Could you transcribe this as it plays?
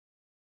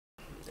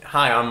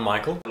Hi, I'm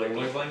Michael.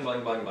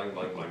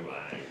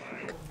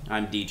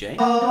 I'm DJ.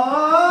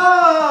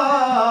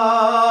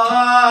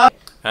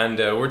 And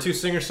we're two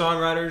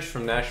singer-songwriters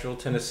from Nashville,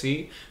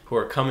 Tennessee, who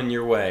are coming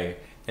your way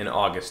in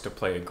August to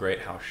play a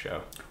great house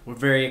show. We're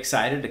very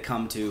excited to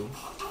come to,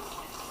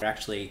 we're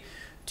actually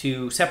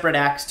two separate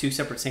acts, two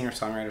separate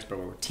singer-songwriters, but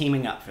we're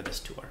teaming up for this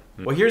tour.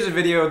 Well, here's a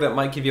video that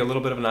might give you a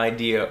little bit of an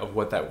idea of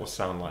what that will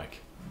sound like.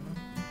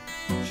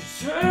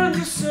 She turns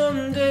the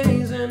some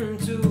days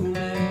into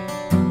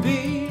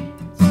maybes.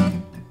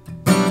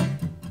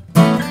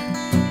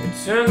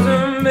 It turns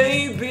her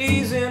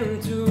maybes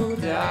into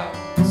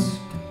doubts.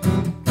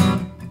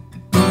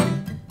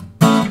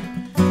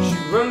 She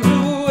runs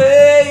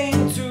away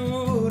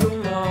to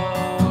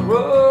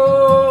tomorrow,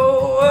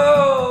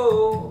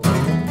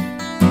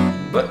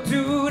 but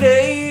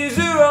today's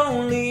her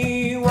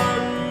only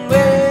one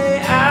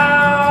way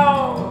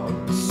out.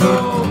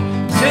 So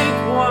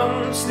take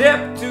one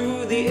step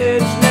to the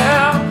edge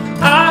now,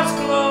 eyes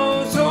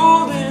closed,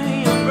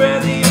 holding your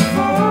breath. You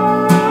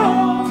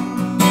fall,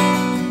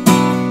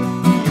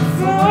 you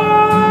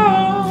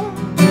fall.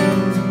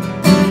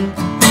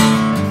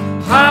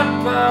 Heart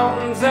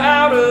pounds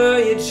out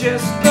of your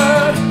chest,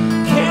 but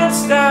can't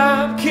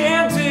stop,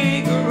 can't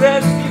take a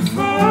rest. You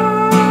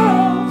fall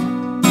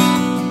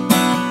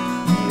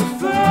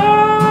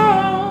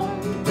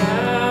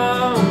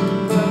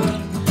down,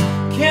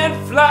 but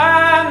can't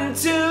fly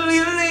until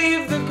you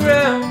leave the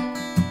ground.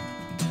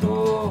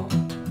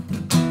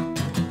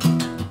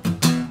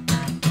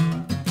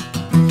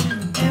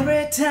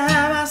 Every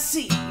time I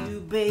see you,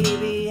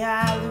 baby,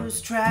 I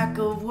lose track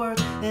of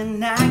words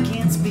and I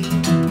can't speak.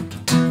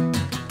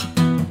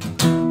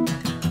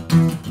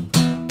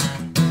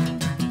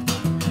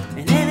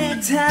 And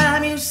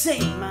anytime you say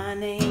my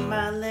name,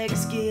 my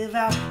legs give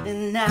out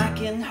and I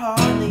can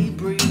hardly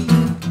breathe.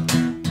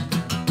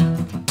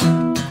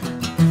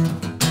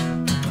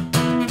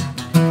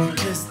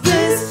 Cause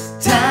this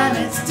time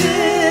it's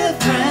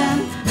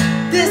different,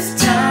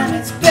 this time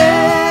it's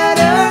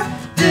better,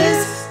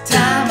 this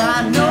time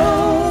I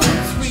know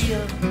it's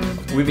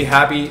real. We'd be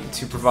happy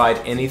to provide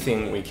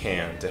anything we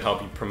can to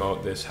help you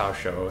promote this house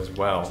show as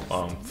well.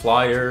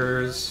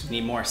 Flyers,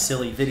 Need more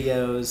silly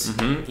videos,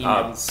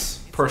 emails.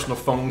 personal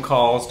phone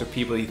calls to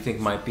people you think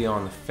might be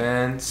on the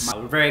fence.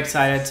 We're very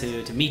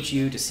excited to meet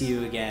you, to see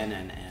you again,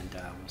 and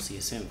we'll see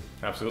you soon.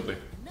 Absolutely.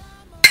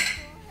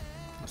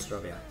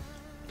 Ostrovia.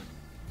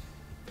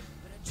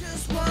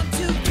 Just want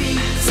to be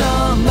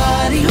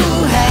somebody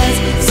who has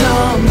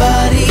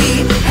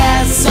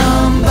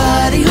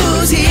somebody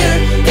who's here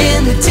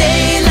in the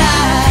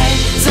daylight,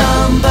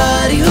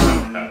 somebody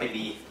who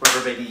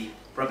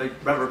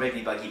Rubber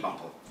baby buggy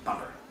bumper,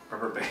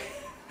 rubber baby.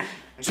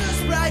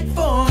 just right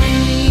for